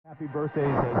Happy birthdays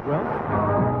as well.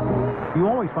 You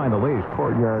always find the latest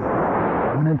courtyard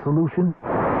permanent solution.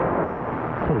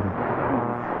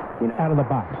 Out of the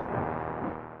box.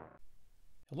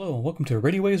 Hello and welcome to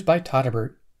Radio Waves by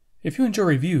Todderbert. If you enjoy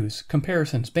reviews,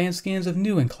 comparisons, band scans of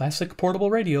new and classic portable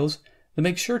radios, then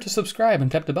make sure to subscribe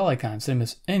and tap the bell icon so you don't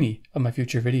miss any of my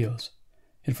future videos.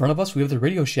 In front of us we have the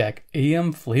Radio Shack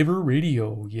AM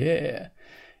Flavoradio, yeah,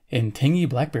 and Tangy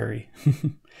Blackberry.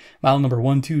 Model number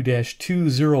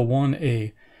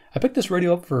 12-201A. I picked this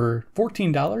radio up for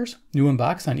 $14, new in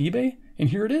box on eBay, and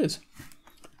here it is.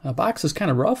 The box is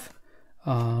kind of rough,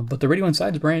 but the radio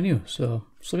inside is brand new. So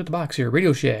let's look at the box here.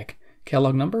 Radio Shack,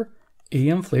 catalog number,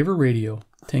 AM Flavoradio,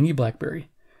 Tangy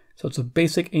Blackberry. So it's a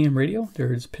basic AM radio.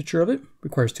 There's a picture of it.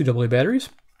 Requires 2 AA batteries.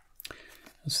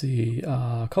 Let's see.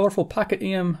 Colorful pocket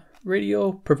AM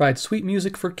radio provides sweet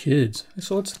music for kids.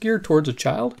 So it's geared towards a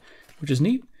child, which is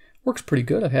neat. Works pretty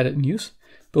good. I've had it in use.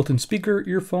 Built-in speaker,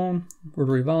 earphone,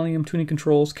 rotary volume, tuning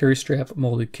controls, carry strap,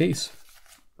 molded case.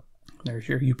 There's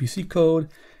your UPC code.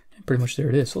 And pretty much there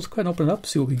it is. So let's go ahead and open it up,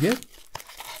 see what we get.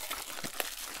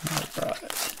 All right.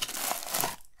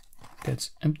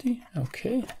 That's empty.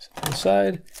 Okay. Set to the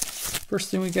side. First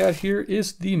thing we got here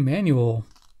is the manual.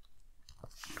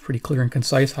 Pretty clear and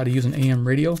concise how to use an AM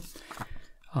radio.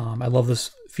 I love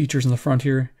this features in the front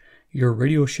here. Your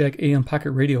Radio Shack AM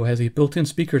Pocket Radio has a built-in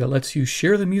speaker that lets you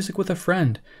share the music with a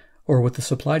friend, or with the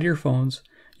supplied earphones,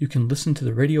 you can listen to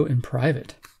the radio in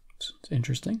private. It's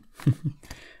interesting.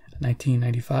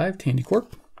 1995 Tandy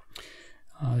Corp.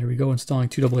 There we go, installing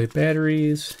 2 AA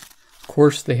batteries. Of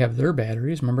course, they have their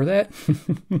batteries. Remember that?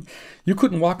 You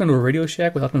couldn't walk into a Radio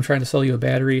Shack without them trying to sell you a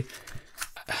battery.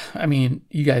 I mean,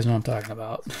 you guys know what I'm talking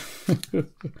about.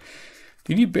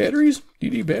 Do you need batteries? Do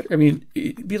you need batteries? I mean,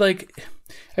 it'd be like,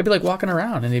 I'd be like walking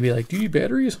around and they'd be like, do you need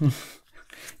batteries? It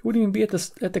wouldn't even be at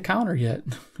the counter yet.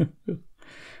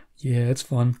 Yeah, it's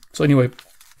fun. So anyway,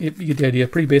 you get the idea.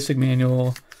 Pretty basic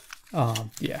manual.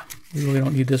 Yeah, we really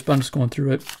don't need this, but I'm just going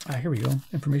through it. Here we go.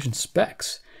 Information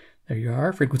specs. There you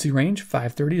are. Frequency range,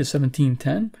 530 to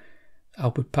 1710.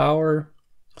 Output power,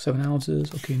 7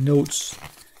 ounces. Okay, notes.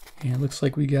 And it looks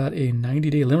like we got a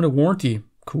 90-day limited warranty.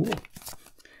 Cool.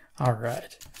 All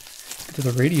right. Get to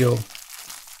the radio.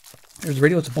 There's the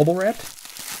radio. It's bubble wrapped.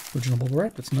 Original bubble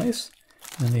wrap. That's nice.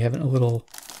 And then they have it in a little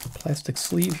plastic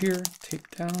sleeve here. Tape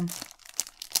down.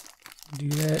 Do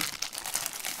that.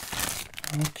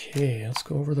 Okay, let's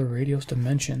go over the radio's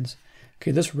dimensions. Okay,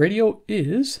 this radio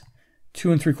is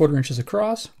 2 3/4 inches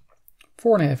across,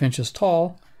 4.5 inches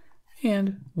tall,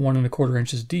 and 1 1/4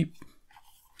 inches deep.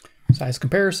 Size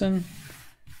comparison.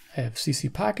 I have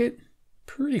CC pocket.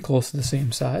 Pretty close to the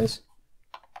same size.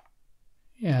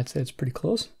 Yeah, I'd say it's pretty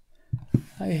close.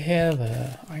 I have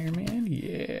a Iron Man.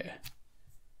 Yeah.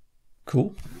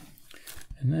 Cool.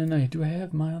 And then I do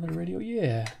have my other radio.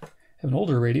 Yeah. I have an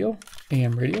older radio.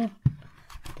 AM radio.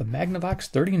 The Magnavox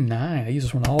 39. I use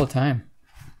this one all the time.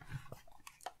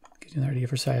 Gives you an idea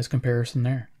for size comparison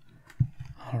there.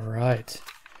 All right.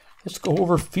 Let's go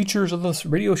over features of this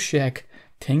Radio Shack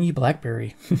Tangy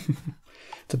Blackberry.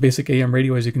 It's a basic AM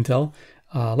radio, as you can tell.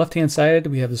 Left-hand side,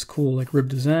 we have this cool like rib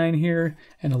design here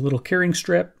and a little carrying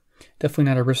strap. Definitely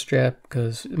not a wrist strap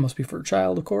because it must be for a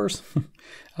child, of course.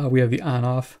 We have the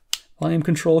on-off volume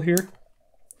control here.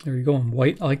 There you go in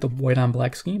white. I like the white on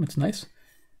black scheme. It's nice.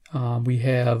 We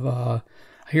have,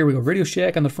 here we go, Radio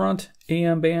Shack on the front,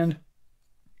 AM band.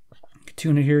 You can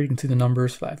tune it here. You can see the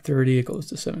numbers, 530. It goes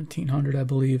to 1700, I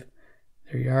believe.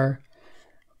 There you are.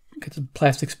 Got the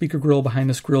plastic speaker grill. Behind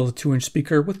this grill is a 2-inch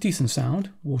speaker with decent sound,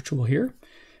 which we'll hear.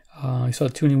 You saw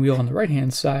the tuning wheel on the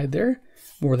right-hand side there.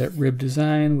 More of that rib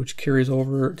design, which carries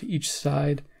over to each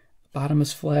side. Bottom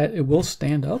is flat. It will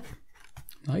stand up.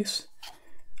 Nice.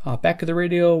 Back of the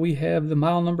radio, we have the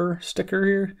model number sticker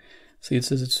here. See, it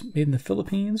says it's made in the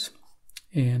Philippines.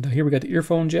 And here we got the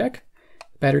earphone jack,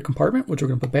 battery compartment, which we're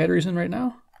going to put batteries in right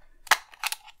now.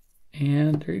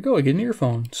 And there you go. I get an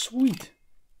earphone. Sweet.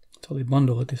 That's how they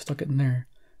bundle it. They stuck it in there.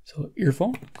 So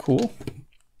earphone. Cool.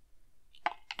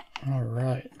 All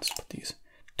right. Let's put these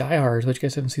diehards. Bet you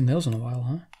guys haven't seen those in a while,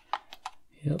 huh?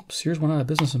 Yep. Sears went out of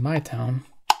business in my town.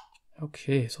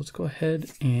 Okay. So let's go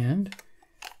ahead and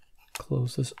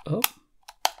close this up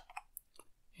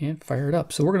and fire it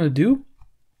up. So we're going to do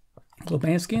a little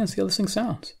band scan, see how this thing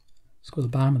sounds. Let's go to the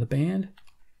bottom of the band.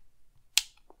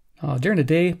 During the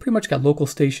day, pretty much got local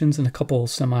stations and a couple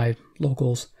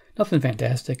semi-locals. Nothing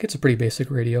fantastic. It's a pretty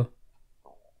basic radio.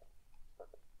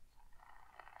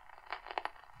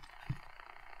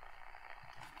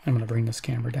 I'm going to bring this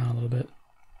camera down a little bit.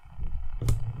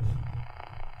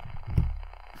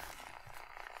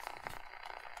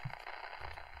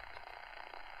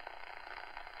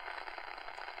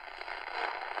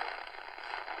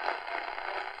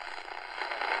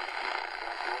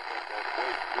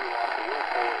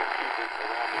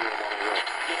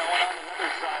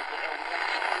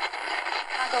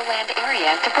 Chicagoland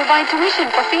area to provide tuition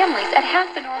for families at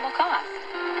half the normal cost.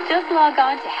 Just log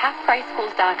on to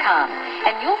halfpriceschools.com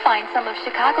and you'll find some of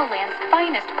Chicagoland's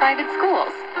finest private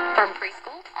schools, from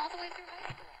preschool all the way through high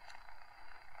school.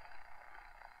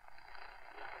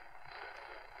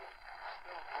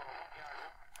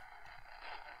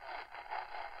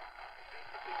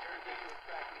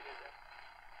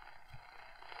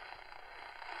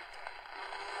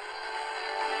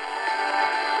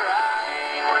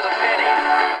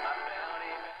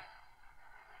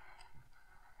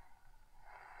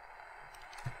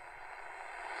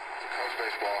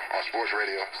 On Sports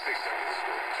Radio 670 The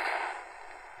Score.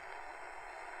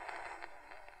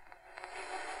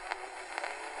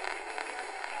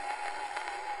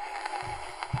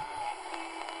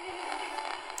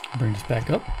 Bring this back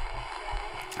up.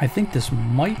 I think this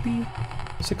might be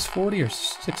 640 or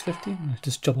 650.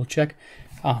 Just double check.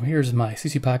 Here's my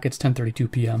CC Pockets, 10:32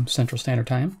 p.m. Central Standard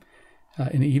Time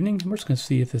in the evening. We're just going to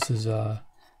see if this is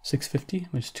 650.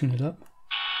 Let me just tune it up.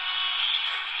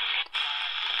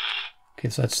 Okay,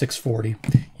 so that's 640.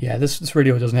 Yeah, this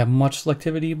radio doesn't have much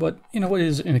selectivity, but you know, it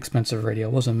is an inexpensive radio.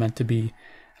 It wasn't meant to be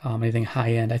anything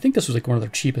high-end. I think this was like one of the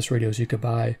cheapest radios you could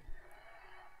buy.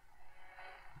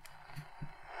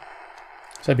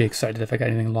 So I'd be excited if I got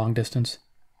anything long distance.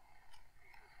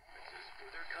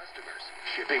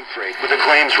 Shipping freight with a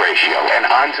claims ratio and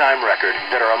on-time record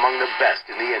that are among the best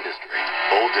in the industry.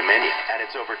 Old Dominion and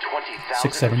its over 20,000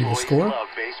 670 The Score. love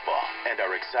baseball and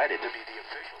are excited to be the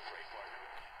official freight partner.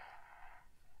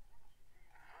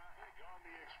 On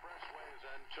the expressways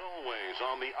and tollways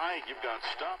on the Ike, you've got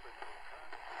stopping.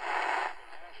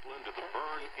 Ashland to the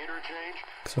Burn interchange.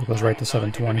 So it goes right to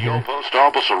 720 here. Post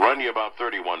office will run you about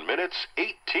 31 minutes,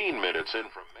 18 minutes in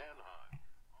from Manheim.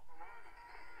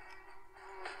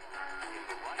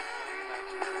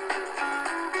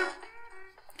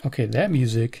 Okay, that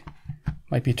music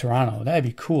might be Toronto. That'd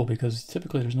be cool because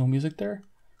typically there's no music there.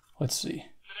 Let's see.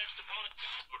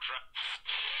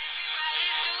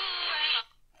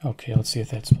 Okay, let's see if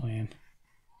that's playing.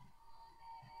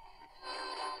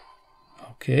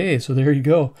 Okay, so there you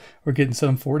go. We're getting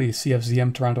 740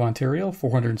 CFZM Toronto, Ontario,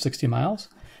 460 miles.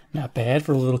 Not bad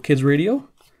for a little kids radio.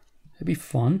 That'd be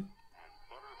fun.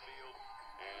 Butterfield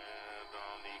and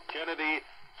on the Kennedy.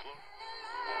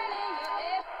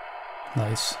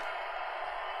 Nice.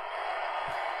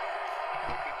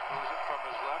 From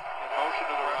his left and motion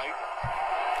to the right.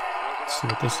 Let's see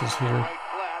what this is here. Right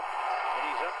flat, and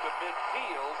he's up to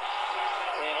midfield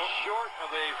and short of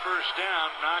a first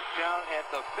down, knocked down at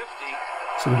the 50.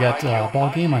 So we got a ball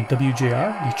game on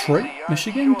WJR, Detroit,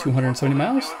 Michigan, 270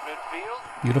 miles.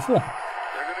 Beautiful. They're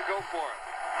going to go for it.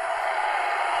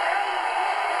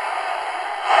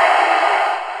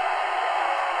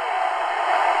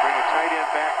 Bring a tight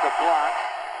end back to block.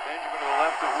 Benjamin to the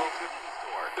left of Wilson.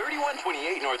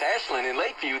 3128 North Ashland in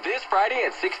Lakeview this Friday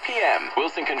at 6 p.m.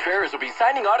 Wilson Contreras will be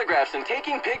signing autographs and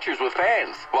taking pictures with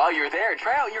fans. While you're there,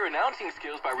 try out your announcing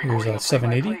skills by recording Here's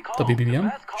 780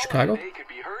 WBBM, Chicago. They could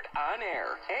be heard on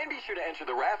air. And be sure to enter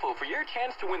the raffle for your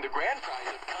chance to win the grand prize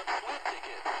of Cubs Swoop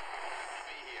tickets.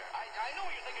 I know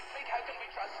you're thinking, Fink, how can we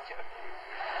trust you?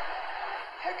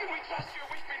 How can we trust you?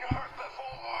 We've been hurt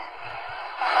before.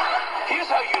 Here's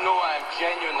how you know I'm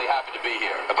genuinely happy to be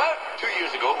here. About 2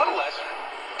 years ago, a little less,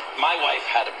 my wife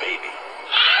had a baby.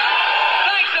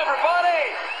 Thanks, everybody!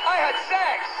 I had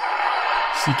sex!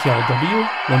 CKLW,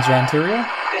 Windsor, Ontario.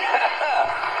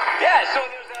 Yeah, so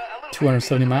there's a little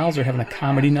 270 miles. They're having a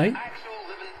comedy night. actual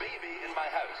living baby in my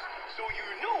house. So you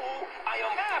know I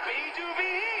am happy to be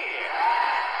here.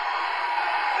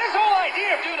 This whole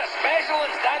idea of doing a special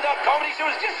and stand-up comedy show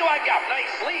is just so I can get nice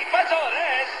sleep. That's all it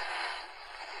is.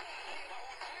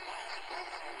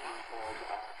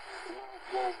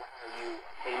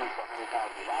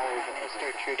 Mr.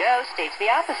 Trudeau states the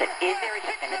opposite. Is there a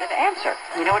definitive answer?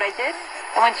 You know what I did?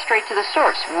 I went straight to the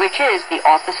source, which is the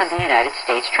Office of the United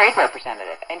States Trade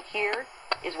Representative. And here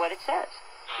is what it says.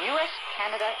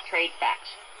 U.S.-Canada trade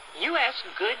facts. U.S.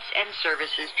 goods and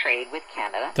services trade with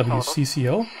Canada.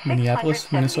 WCCO,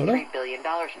 Minneapolis, Minnesota. $673 billion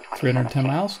in 310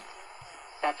 miles.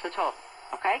 That's the total.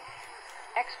 Okay?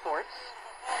 Exports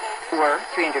were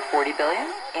 $340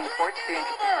 billion. Imports, $300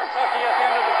 billion. Kentucky at the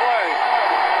end of the play.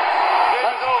 This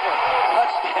is over.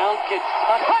 Touchdown,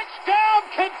 Kentucky. Touchdown,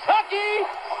 Kentucky!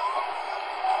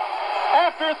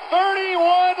 After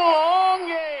 31 long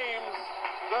games,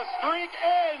 the streak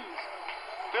ends.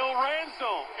 Bill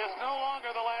Ransel is no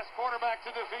longer the last quarterback to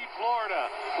defeat Florida.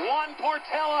 Juan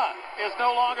Portela is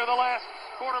no longer the last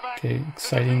quarterback. Okay,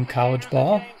 exciting college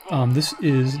ball. This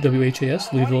is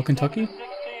WHAS, Louisville, Kentucky. 16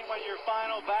 with your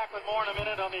final. Back with more in a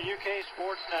minute on the UK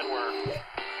Sports Network.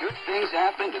 Good things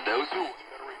happen to those who...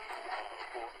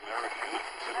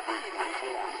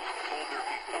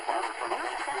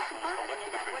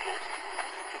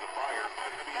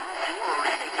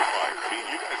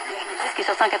 Qui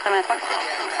sur 183.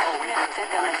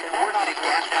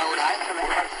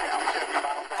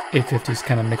 850 is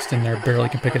kind of mixed in there, barely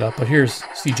can pick it up, but here's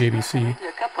CJBC.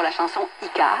 Le cas pour la chanson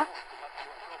Icar.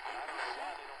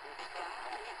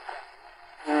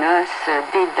 Noces,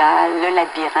 Dédale, Le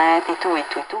Labyrinthe et tout,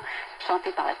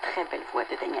 chanté par la très belle voix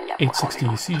de Daniel Lavoie.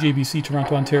 860 CJBC,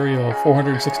 Toronto, Ontario,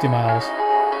 460 miles.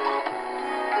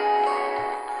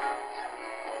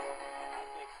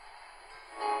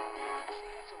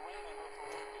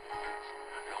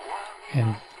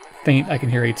 And faint, I can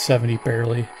hear 870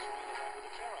 barely. Now,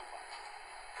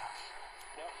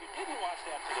 if you didn't watch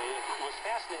that today, it was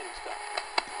fascinating stuff.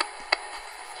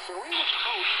 Serena's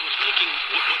coach was making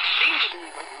what seemed to be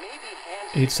maybe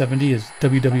hands. 870 is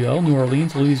WWL, New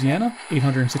Orleans, Louisiana,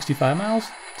 865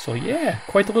 miles. So yeah,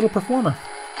 quite the little performer.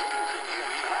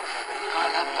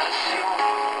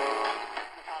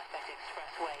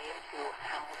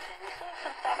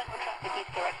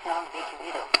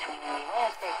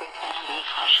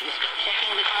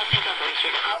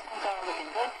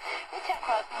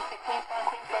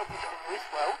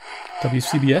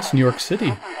 WCBS, New York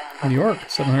City, New York,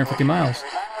 750 miles.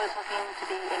 Except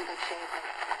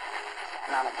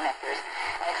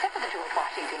for the George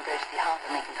Washington Bridge, the Holland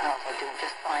and Lincoln tunnels are doing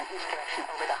just fine each direction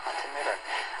over the Hudson River.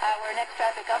 Our next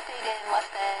traffic update in less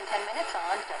than 10 minutes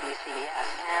on WCBS.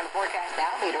 And the forecast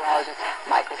now, meteorologist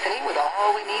Michael City with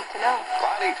all we need to know.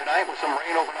 Cloudy tonight with some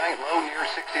rain overnight, low near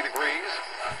 60 degrees.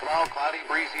 Tomorrow, cloudy,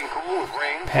 breezy, and cool with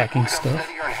rain. Packing Become stuff.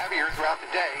 steadier and heavier throughout the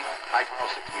day. High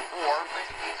tomorrow 64.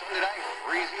 Sunday night,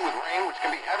 breezy with rain, which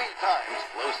can be heavy at times.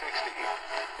 Low 60.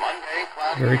 Monday,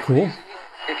 cloudy. Very cool.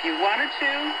 If you wanted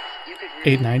to, you could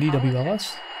 890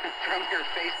 WLS. from your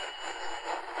Facebook.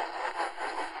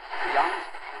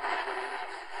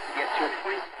 Get to a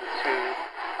point to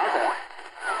other.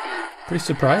 Pretty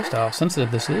surprised how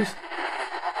sensitive this is.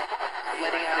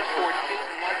 Letting out a short feet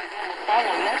and once again will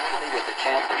follow nicely with a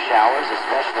chance of showers,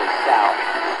 especially south.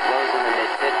 Lows in the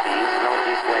mid-50s,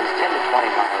 northeast winds 10 to 20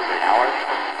 miles an hour.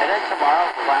 And then tomorrow,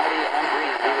 cloudy and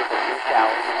breezy with a few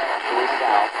showers, especially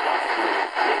south.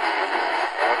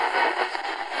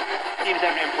 Teams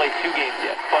haven't even played 2 games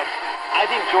yet, but I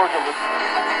think Georgia was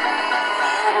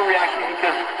overreacting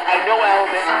because I know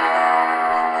Alabama.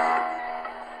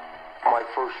 My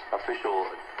first official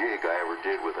gig I ever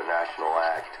did with a national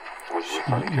act was with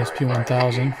Honey ESP Terry.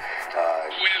 1000.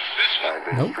 I've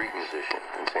been Nope. a street musician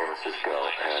in San Francisco,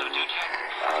 and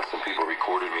some people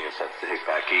recorded me and sent the hit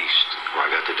back east, where I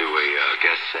got to do a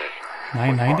guest set.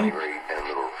 990. And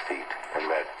Little Feet, and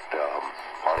met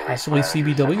Possibly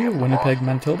CBW, Winnipeg,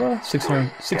 Manitoba,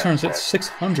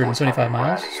 675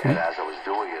 miles. Sweet. And as I was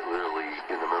doing it, literally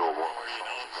in the middle of one.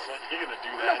 You're going to do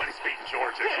that. Nobody's beating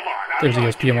Georgia. Come on. There's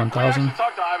ESPN 1000.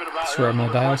 Talk to Ivan about Swear I'm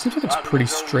gonna dial. Seems like it's pretty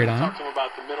straight on. Talk to him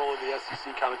about the middle of the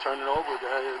SEC kind of turning over.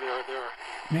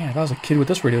 Man, if I was a kid with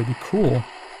this radio, it'd be cool.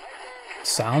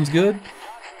 Sounds good.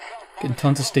 Getting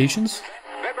tons of stations.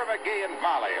 Fibber McGee and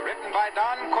Molly, written by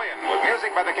Don Quinn, with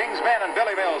music by the King's Men and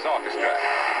Billy Mills Orchestra.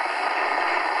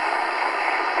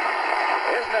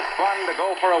 Isn't it fun to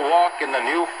go for a walk in the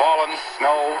new fallen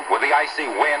snow, with the icy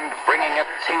wind bringing a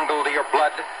tingle to your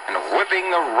blood and whipping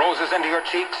the roses into your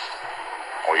cheeks?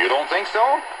 Oh, you don't think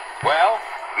so? Well,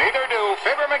 neither do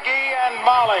Fibber McGee and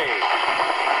Molly.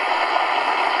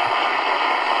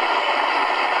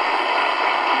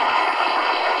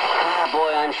 Ah,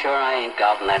 boy, I'm sure I ain't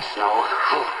out in that snow.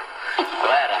 Whew.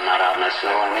 Glad I'm not out in that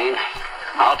snow, I mean.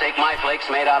 I'll take my flakes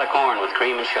made out of corn with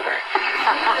cream and sugar. You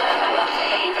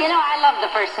know, I love the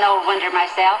first snow of winter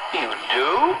myself. You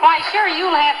do? Why, sure,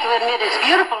 you'll have to admit it's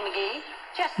beautiful, McGee.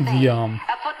 Just think, The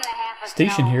a foot and a half of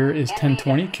station snow here is and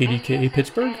 1020 KDKA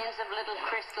Pittsburgh, millions of little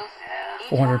crystals,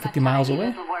 each 450 one a miles tiny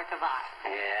away. little work of art.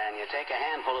 Yeah, and you take a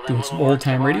handful of them Doing little some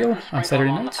old-time works of radio art on and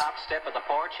Saturday sprinkle nights. on the top step of the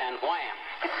porch and wham.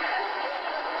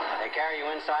 They carry you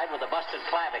inside with a busted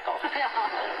clavicle.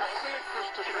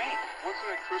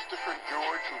 Wasn't it Christopher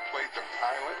George who played the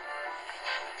pilot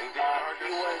in the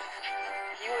Argus?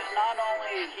 He not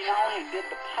only did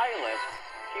the pilot,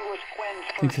 he was Quinn's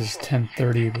I think this is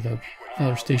 1030 with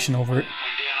another station over it.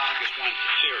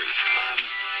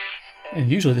 And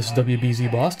usually this is WBZ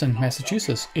Boston,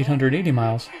 Massachusetts, 880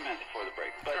 miles.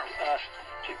 But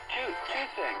two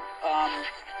things.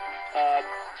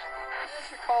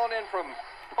 You're calling in from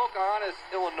Pocahontas,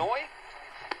 Illinois?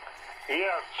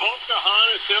 Yes,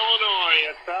 Pocahontas, Illinois.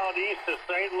 It's out east of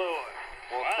St. Louis.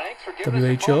 Well, thanks for giving us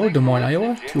a WHO, call. Des Moines,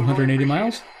 Iowa, 280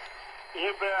 miles.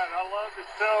 You bet. I love the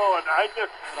show, and I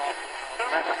just...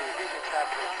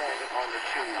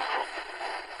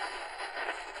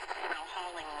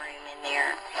 hauling room in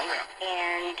there.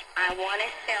 And I want to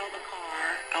sell the car.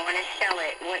 I want to sell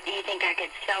it. What do you think I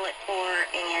could sell it for?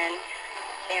 And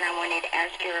then I wanted to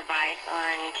ask your advice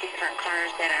on 2 different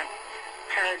cars that I've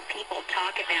heard people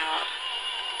talk about,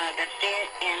 the Fit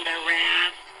and the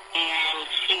RAV, and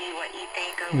see what you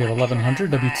think of. We have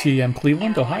 1100 WTM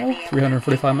Cleveland, Ohio,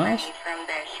 345 miles. From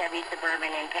the Chevy Suburban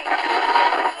and paint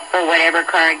for whatever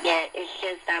car I get. It's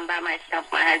just I'm by myself.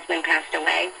 My husband passed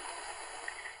away.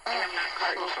 And I'm not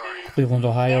carting food. Cleveland,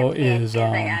 Ohio is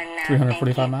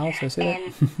 345 miles, did I say that?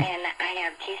 And I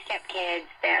have 2 stepkids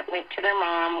that went to their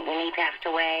mom when he passed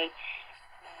away.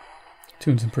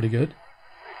 Tunes in pretty good.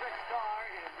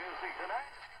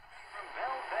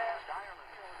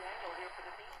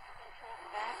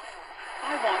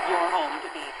 I want your home to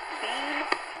be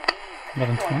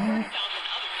 1120.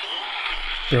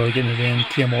 Barely getting it in.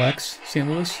 KMOX, St.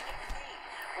 Louis.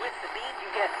 With the bead, you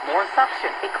get more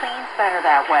suction. It cleans better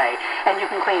that way. And you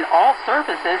can clean all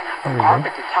surfaces, from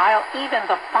carpet to tile, even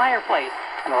the fireplace.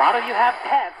 And a lot of you have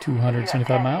pets.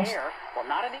 275 miles. Well,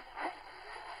 not any.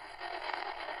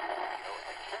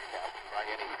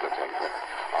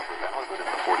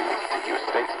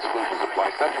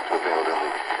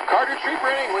 Cartridge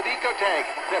reprinting with EcoTank.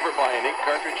 Never buy an ink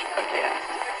cartridge again.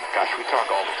 Gosh, we talk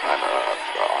all the time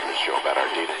on this show about our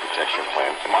data protection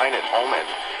plan. Mine at home and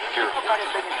here. That's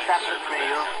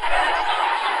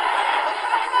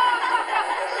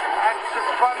the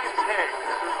funny thing.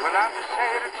 When I'm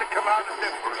saying it to come out of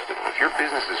different. If your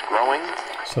business is growing.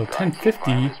 So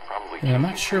 1050, and I'm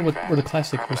not sure where the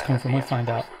classic was coming from. We'll find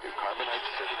out.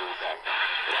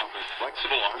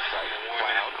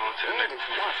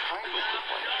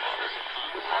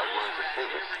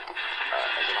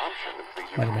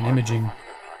 Might have been imaging.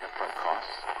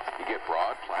 You get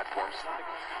broad platforms.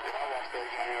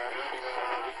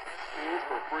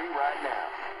 For free right now.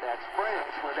 That's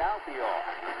France without the R.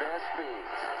 Best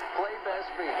Fiends. Play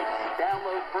Best Fiends.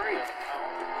 Download free.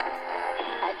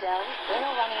 Adele,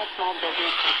 running a small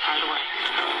business is hard work.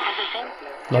 Has it been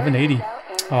 1180.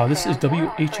 This is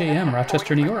WHAM,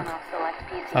 Rochester, New York.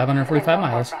 545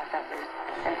 miles.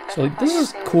 So this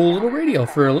is a cool little radio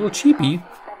for a little cheapie.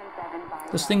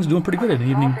 This thing's doing pretty good at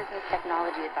evening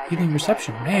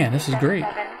reception. Man, this is great.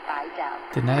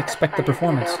 Did not expect the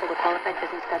performance.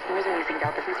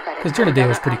 Because during the day it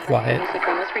was pretty quiet.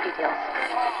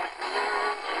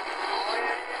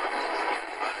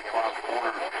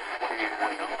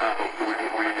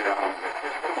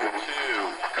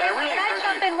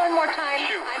 One more time.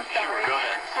 I'm sorry.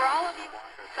 For all of you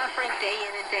suffering day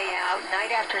in and day out,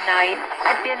 night after night,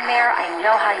 I've been there. I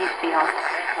know how you feel.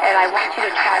 And I want you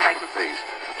to try like These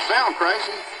sound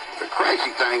crazy. The crazy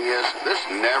thing is, this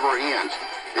never ends.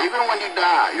 Even when you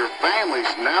die, your family's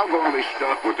now going to be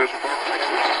stuck with this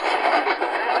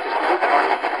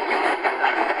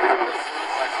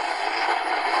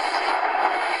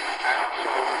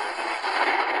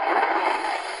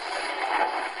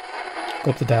Go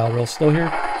up the dial real slow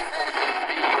here.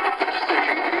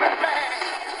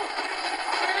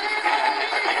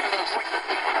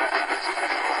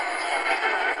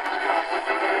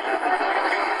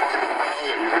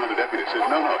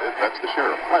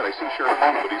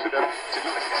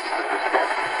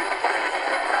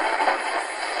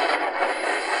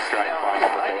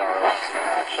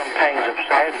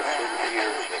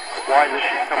 Why this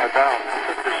should come about.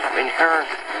 There's some inherent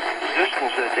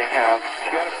resistance that they have.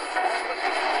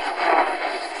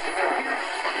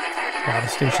 A lot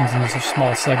of stations in this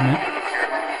small segment.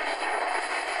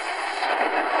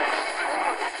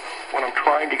 What I'm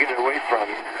trying to get away from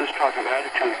this type of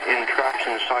attitude in tracks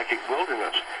in the psychic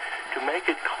wilderness, to make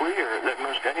it clear that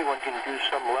most anyone can do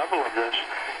some level of this,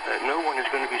 that no one is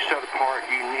going to be set apart,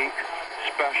 unique,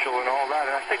 special, and all that.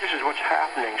 And I think this is what's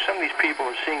happening. Some of these people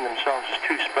are seeing themselves as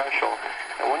too special,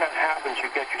 and when that happens, you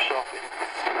get yourself in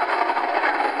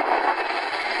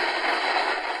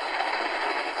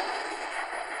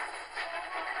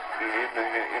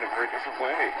a very different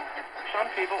way. Some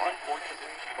people,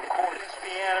 unfortunately, of course.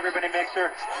 ESPN, everybody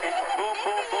mixer, and boom,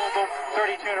 boom, boom, boom,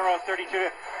 32 in a row, 32.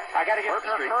 I got to get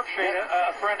Herb Shade,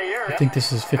 a friend of yours. I think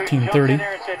this is 1530.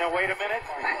 There and said, no, wait a minute.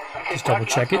 Just double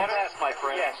check it. My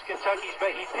friend. Yes, Kentucky's,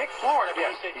 but he picked Florida.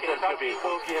 Yes, he said Kentucky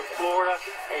will give Florida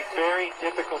a very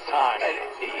difficult time. And,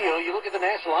 you look at the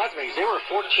national odds makers, they were a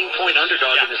 14-point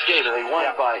underdog in this game, and they won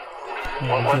by,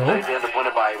 they ended up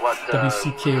winning by,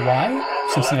 WCKY,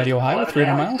 Cincinnati, Ohio,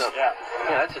 300 miles.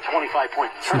 Yeah, that's a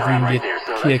 25-point See if we can get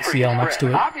KXCL next to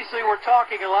it. Obviously, we're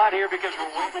talking a lot here because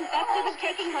we're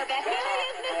taking her back.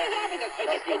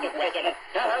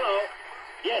 Hello.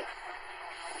 Yes.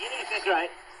 That's right.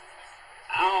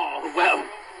 Oh, well,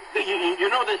 you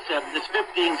know this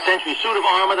 15th century suit of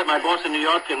armor that my boss in New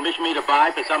York commissioned me to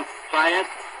buy for some client?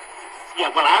 Yeah,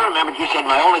 well, I remembered you said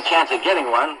my only chance of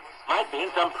getting one might be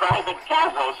in some private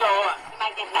castle, so... You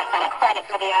might give me some credit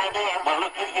for the idea. Well,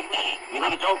 look, you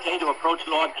think it's okay to approach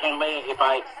Lord Kenway if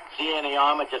I see any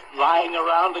armor just lying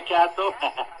around the castle?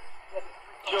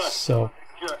 Sure. So,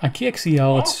 on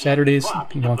KXEL, it's Saturdays.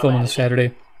 You know, I'm filming this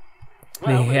Saturday.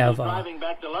 They have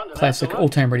classic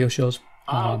old-time radio shows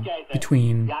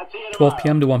between 12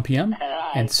 p.m. to 1 p.m.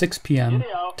 and 6 p.m.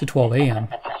 to 12 a.m.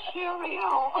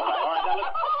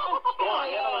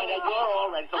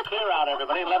 So clear out,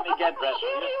 everybody, and let me get dressed.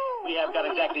 We have got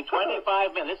exactly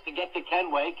 25 minutes to get to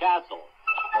Kenway Castle.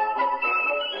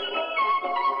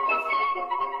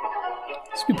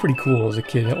 This would be pretty cool as a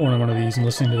kid, owning one of these and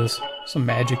listening to this. Some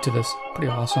magic to this. Pretty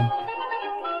awesome. Well,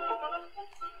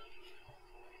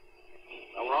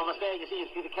 we're almost there. You see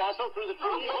the castle through the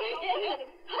trees?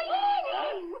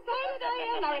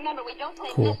 Now remember, we don't say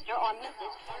Cool. Mr. or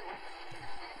Mrs.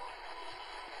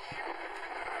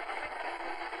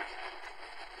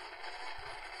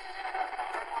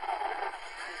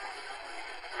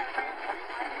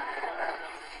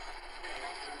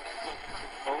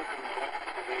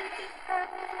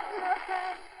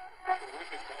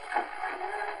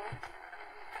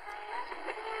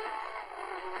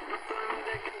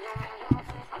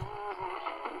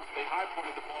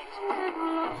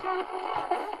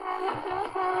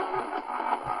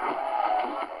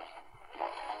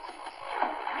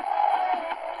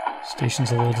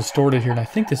 Station's a little distorted here, and I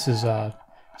think this is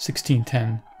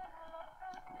 1610.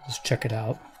 Let's check it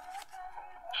out.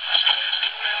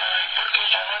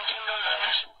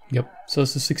 Yep, so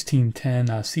this is 1610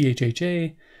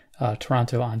 CHHA,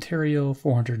 Toronto, Ontario,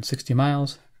 460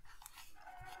 miles.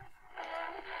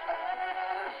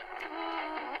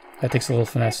 That takes a little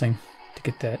finessing to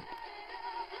get that.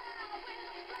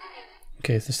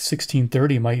 Okay, this is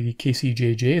 1630, mighty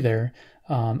KCJJ there.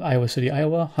 Iowa City,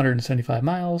 Iowa, 175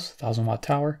 miles, 1,000-watt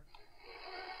tower.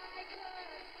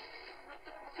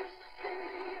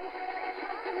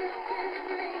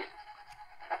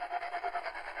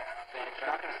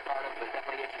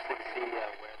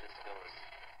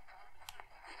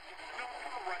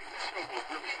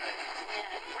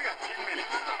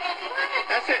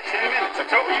 That's it, 10 minutes. I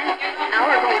told you.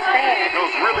 Hour goes fast. It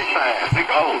goes really fast. It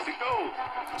goes.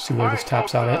 See where this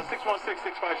taps out at.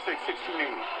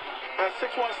 616-656-1680. That's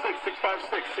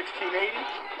 616-656-1680.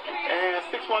 And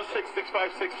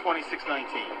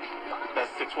 616-656-2619.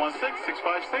 That's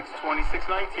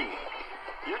 616-656-2619.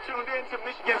 You're tuned in to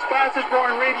Michigan's fastest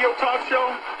growing radio talk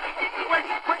show. Wait.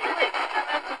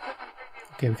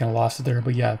 Okay, we kind of lost it there,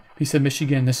 but yeah, he said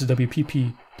Michigan. This is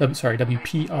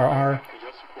WPRR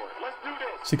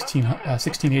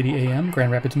 1680 AM,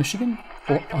 Grand Rapids, Michigan,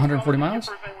 140 miles.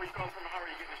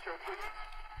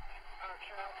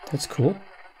 That's cool.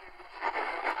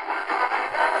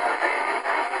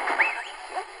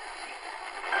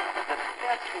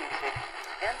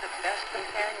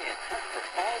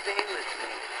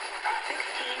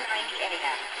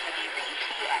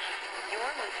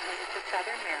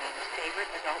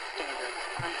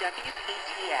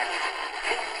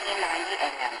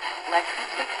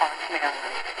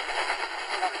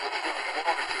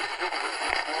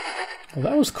 Well,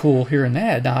 that was cool hearing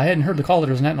that. Now, I hadn't heard the call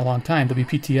letters on that in a long time.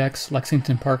 WPTX,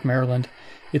 Lexington Park, Maryland.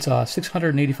 It's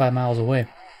 685 miles away.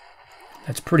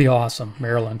 That's pretty awesome,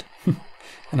 Maryland.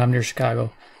 And I'm near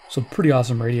Chicago. So pretty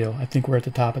awesome radio. I think we're at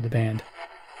the top of the band.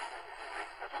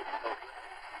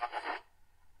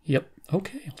 Yep.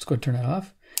 Okay, let's go ahead and turn that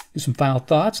off. Do some final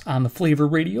thoughts on the flavor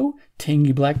radio.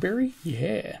 Tangy Blackberry.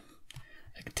 Yeah.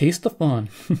 I can taste the fun.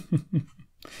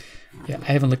 Yeah,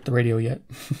 I haven't licked the radio yet.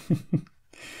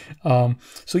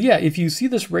 So yeah, if you see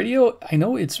this radio, I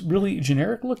know it's really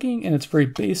generic looking and it's very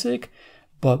basic,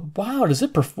 but wow, does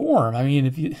it perform? I mean,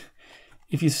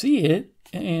 if you see it,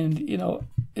 and you know,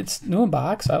 it's new in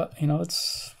box, you know,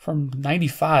 it's from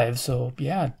 95, so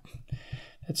yeah,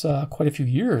 it's quite a few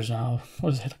years now.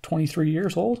 What is it, 23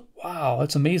 years old? Wow,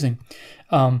 that's amazing.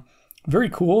 Very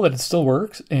cool that it still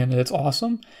works and it's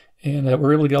awesome, and that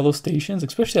we're able to get all those stations,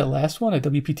 especially that last one at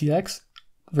WPTX.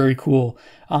 Very cool.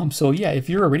 So yeah, if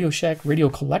you're a Radio Shack radio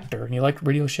collector and you like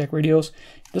Radio Shack radios,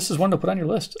 this is one to put on your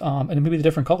list. And maybe the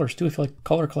different colors too, if you like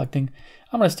color collecting.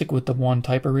 I'm going to stick with the one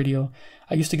type of radio.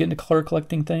 I used to get into color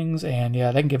collecting things, and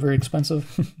yeah, that can get very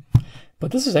expensive.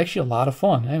 But this is actually a lot of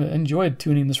fun. I enjoyed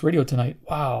tuning this radio tonight.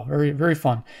 Wow, very, very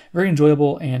fun. Very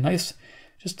enjoyable and nice.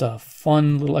 Just a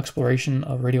fun little exploration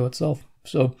of radio itself.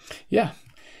 So yeah,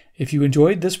 if you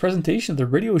enjoyed this presentation of the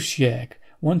Radio Shack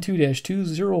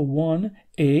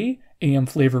 12-201A AM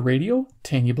Flavoradio,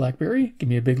 Tangy Blackberry. Give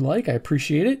me a big like. I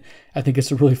appreciate it. I think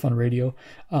it's a really fun radio.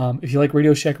 If you like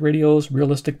Radio Shack radios,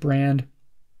 realistic brand,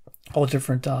 all the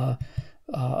different, I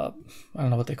don't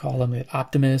know what they call them,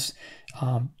 Optimus.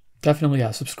 Definitely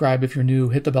subscribe if you're new.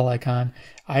 Hit the bell icon.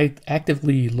 I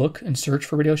actively look and search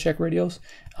for Radio Shack radios.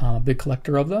 I'm a big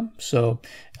collector of them, so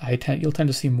you'll tend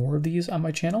to see more of these on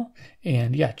my channel.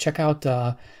 And yeah, check out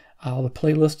all the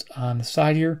playlist on the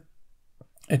side here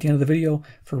at the end of the video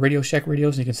for Radio Shack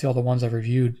radios, and you can see all the ones I've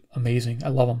reviewed. Amazing. I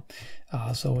love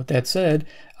them. So with that said,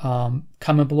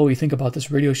 comment below what you think about this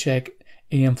Radio Shack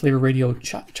AM Flavoradio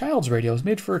child's radio. Is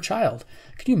made for a child.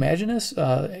 Can you imagine this?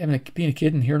 Being a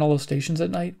kid and hearing all those stations at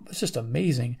night? It's just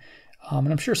amazing.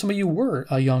 And I'm sure some of you were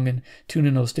young and tuned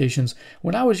in those stations.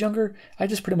 When I was younger, I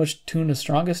just pretty much tuned the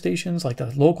strongest stations, like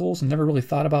the locals, and never really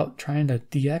thought about trying to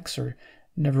DX, or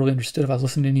never really understood if I was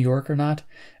listening to New York or not.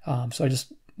 So I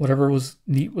just, whatever was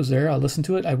neat was there. I listened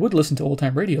to it. I would listen to old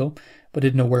time radio, but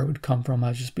didn't know where it would come from.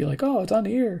 I'd just be like, oh, it's on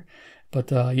the air. But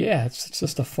yeah, it's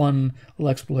just a fun little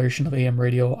exploration of AM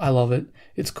radio. I love it.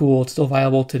 It's cool. It's still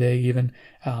viable today even.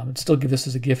 I'd still give this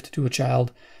as a gift to a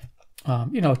child.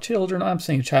 Children, I'm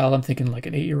saying child, I'm thinking like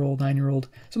an 8-year-old, 9-year-old.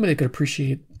 Somebody that could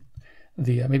appreciate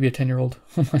the, maybe a 10-year-old.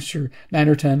 I'm not sure. 9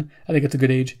 or 10. I think it's a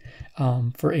good age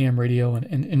for AM radio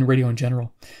and radio in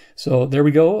general. So there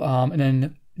we go. And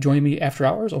then join me after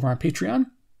hours over on Patreon,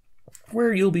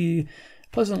 where you'll be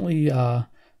pleasantly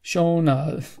shown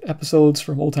episodes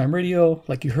from old time radio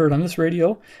like you heard on this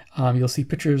radio. You'll see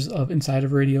pictures of inside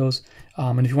of radios,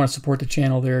 and if you want to support the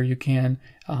channel there, you can.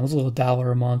 It's a little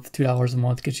 $1 a month, $2 a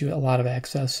month gets you a lot of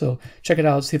access, so check it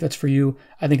out, see if that's for you.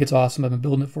 I think it's awesome. I've been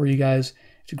building it for you guys.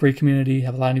 It's a great community,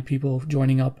 have a lot of new people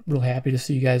joining up. Real happy to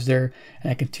see you guys there,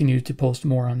 and I continue to post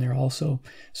more on there also.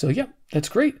 So yeah, that's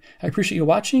great. I appreciate you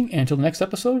watching, and until the next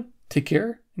episode, take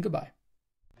care and goodbye.